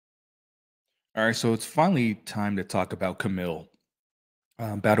All right, so it's finally time to talk about Camille.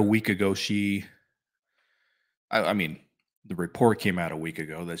 About a week ago, I mean, the report came out a week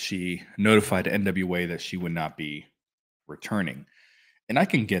ago that she notified NWA that she would not be returning. And I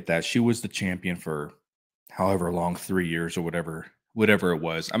can get that. She was the champion for however long, 3 years or whatever it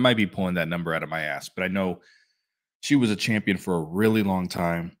was. I might be pulling that number out of my ass, but I know she was a champion for a really long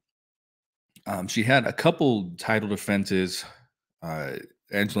time. She had a couple title defenses, uh,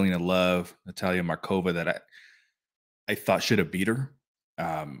 Angelina Love, Natalia Markova, that I thought should have beat her.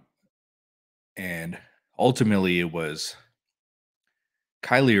 Um, and ultimately it was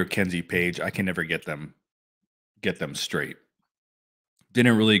Kylie or Kenzie Page. I can never get them straight.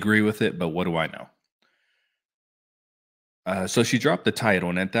 Didn't really agree with it, but what do I know? So she dropped the title,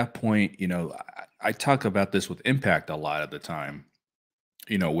 and at that point, I talk about this with Impact a lot of the time.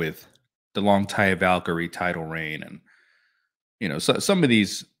 With the long Taya Valkyrie title reign, and some of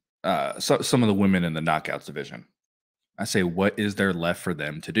these, some of the women in the knockouts division. I say, what is there left for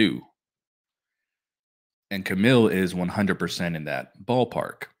them to do? And Camille is 100% in that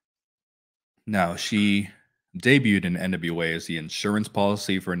ballpark. Now, she debuted in NWA as the insurance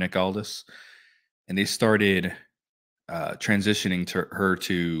policy for Nick Aldis, and they started transitioning to her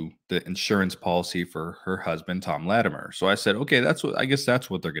to the insurance policy for her husband, Tom Latimer. So I said, okay, I guess that's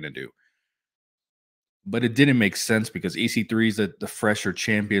what they're going to do. But it didn't make sense because EC3 is the fresher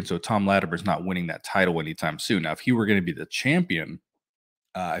champion, so Tom Latimer's not winning that title anytime soon. Now, if he were going to be the champion,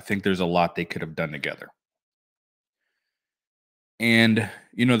 I think there's a lot they could have done together. And,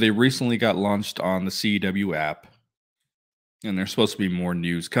 they recently got launched on the CW app, and there's supposed to be more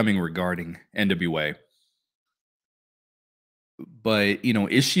news coming regarding NWA. But,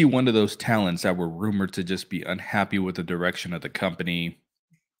 is she one of those talents that were rumored to just be unhappy with the direction of the company,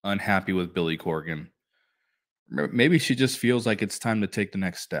 unhappy with Billy Corgan? Maybe she just feels like it's time to take the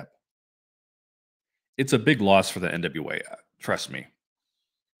next step. It's a big loss for the NWA, trust me.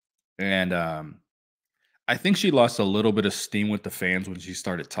 And I think she lost a little bit of steam with the fans when she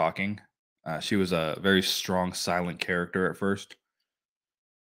started talking. She was a very strong, silent character at first.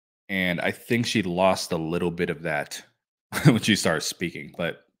 And I think she lost a little bit of that when she started speaking.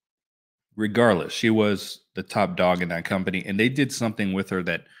 But regardless, she was the top dog in that company. And they did something with her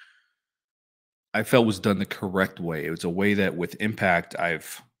that I felt was done the correct way. It was a way that with Impact,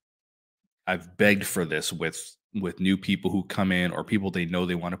 I've begged for this with new people who come in or people they know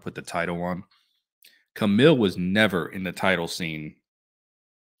they want to put the title on. Camille was never in the title scene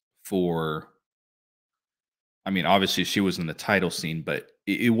for I mean, obviously she was in the title scene, but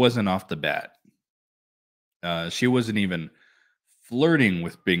it wasn't off the bat. She wasn't even flirting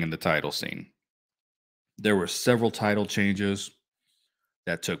with being in the title scene. There were several title changes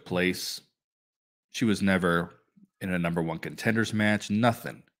that took place. She was never in a number one contenders match,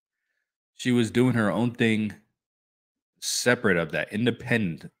 nothing. She was doing her own thing separate of that,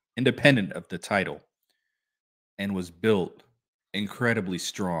 independent of the title, and was built incredibly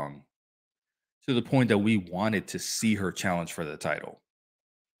strong to the point that we wanted to see her challenge for the title.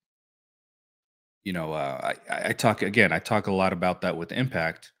 I talk again. I talk a lot about that with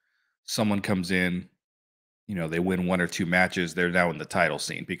Impact. Someone comes in, they win one or two matches. They're now in the title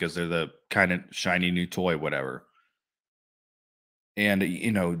scene because they're the kind of shiny new toy, whatever. And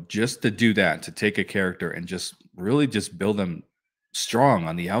just to do that, to take a character and just really just build them strong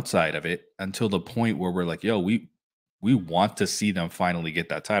on the outside of it until the point where we're like, yo, we want to see them finally get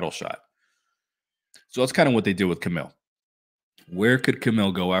that title shot. So that's kind of what they did with Camille. Where could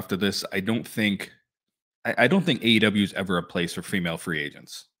Camille go after this? I don't think AEW is ever a place for female free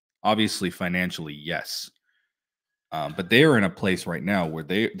agents. Obviously, financially, yes, but they are in a place right now where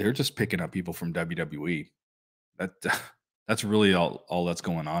they're just picking up people from WWE. That that's really all that's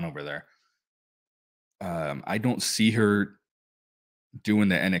going on over there. I don't see her doing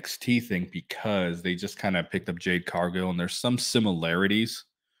the NXT thing because they just kind of picked up Jade Cargill, and there's some similarities.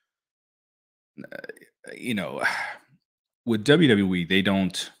 You know, with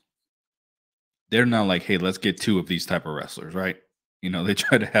WWE, they're not like, hey, let's get two of these type of wrestlers, right? They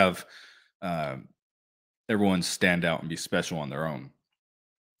try to have um, everyone stand out and be special on their own.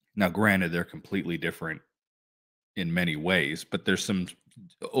 Now, granted, they're completely different in many ways, but there's some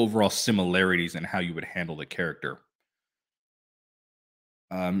overall similarities in how you would handle the character.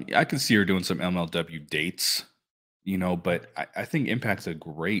 I can see her doing some MLW dates, but I think Impact's a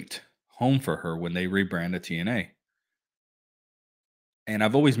great home for her when they rebrand to TNA. And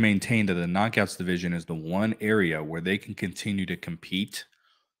I've always maintained that the knockouts division is the one area where they can continue to compete,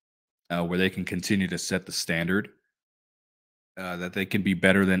 where they can continue to set the standard, that they can be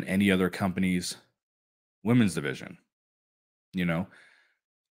better than any other company's women's division. You know,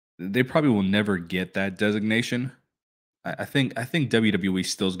 They probably will never get that designation. I think WWE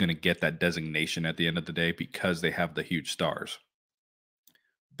still is going to get that designation at the end of the day because they have the huge stars.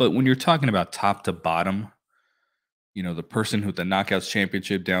 But when you're talking about top to bottom, the person who the Knockouts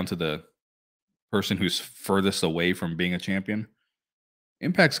championship down to the person who's furthest away from being a champion,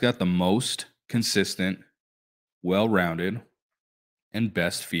 Impact's got the most consistent, well-rounded, and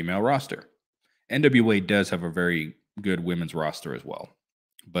best female roster. NWA does have a very good women's roster as well,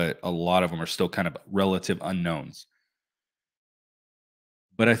 but a lot of them are still kind of relative unknowns.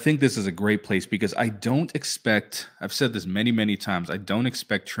 But I think this is a great place because I don't expect, I've said this many, many times, I don't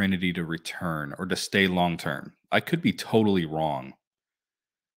expect Trinity to return or to stay long term. I could be totally wrong.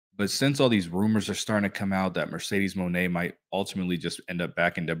 But since all these rumors are starting to come out that Mercedes Monet might ultimately just end up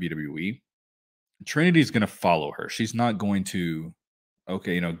back in WWE, Trinity's going to follow her. She's not going to,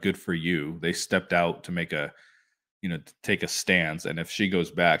 okay, good for you. They stepped out to make a, to take a stance. And if she goes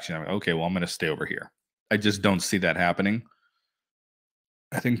back, she's like, okay, well, I'm going to stay over here. I just don't see that happening.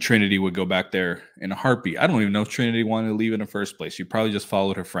 I think Trinity would go back there in a heartbeat. I don't even know if Trinity wanted to leave in the first place. She probably just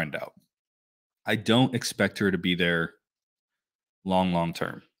followed her friend out. I don't expect her to be there long, long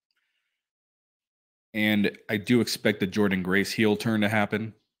term. And I do expect the Jordan Grace heel turn to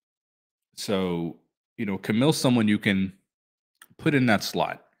happen. So, Kamille's someone you can put in that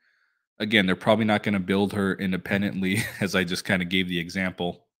slot. Again, they're probably not going to build her independently, as I just kind of gave the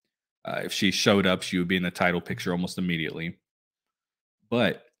example. If she showed up, she would be in the title picture almost immediately.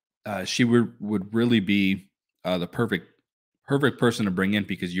 But she would really be the perfect person to bring in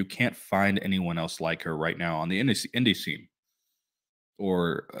because you can't find anyone else like her right now on the indie scene,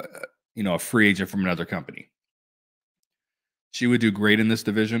 or a free agent from another company. She would do great in this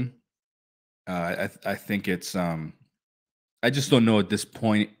division. I think it's I just don't know at this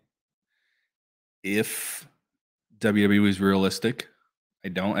point if WWE is realistic. I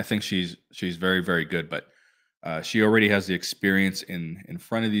don't. I think she's very, very good, but she already has the experience in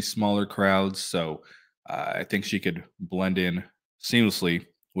front of these smaller crowds, so I think she could blend in seamlessly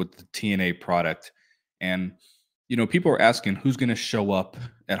with the TNA product. And people are asking who's going to show up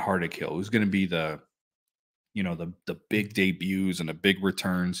at Hard to Kill, who's going to be the big debuts and the big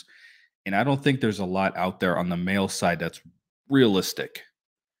returns. And I don't think there's a lot out there on the male side that's realistic.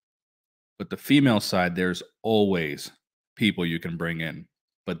 But the female side, there's always people you can bring in.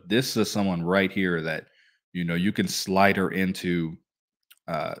 But this is someone right here that you can slide her into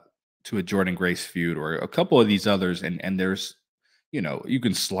to a Jordan Grace feud or a couple of these others, and there's you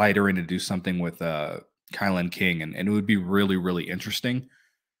can slide her in to do something with Kylan King, and it would be really, really interesting.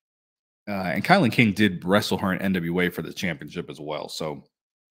 And Kylan King did wrestle her in NWA for the championship as well. So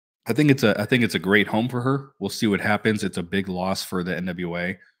I think it's a great home for her. We'll see what happens. It's a big loss for the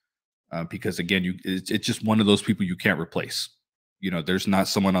NWA because again, it's just one of those people you can't replace. There's not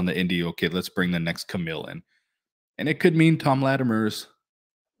someone on the indie. Okay, let's bring the next Kamille in, and it could mean Tom Latimer's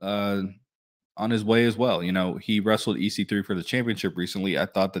uh, on his way as well. He wrestled EC3 for the championship recently. I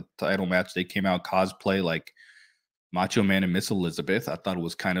thought the title match they came out cosplay like Macho Man and Miss Elizabeth. I thought it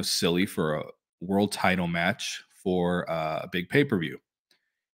was kind of silly for a world title match for a big pay per view.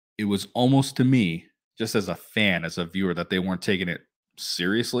 It was almost to me, just as a fan, as a viewer, that they weren't taking it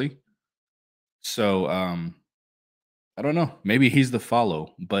seriously. So I don't know. Maybe he's the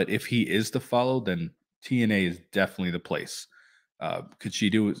follow, but if he is the follow, then TNA is definitely the place. Could she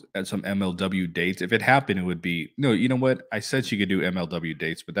do at some MLW dates? If it happened, it would be no. You know what? I said she could do MLW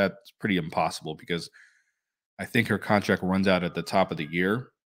dates, but that's pretty impossible because I think her contract runs out at the top of the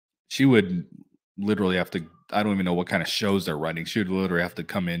year. She would literally have to. I don't even know what kind of shows they're running. She would literally have to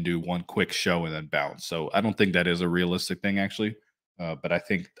come in, do one quick show, and then bounce. So I don't think that is a realistic thing, actually. But I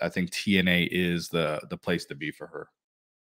think TNA is the place to be for her.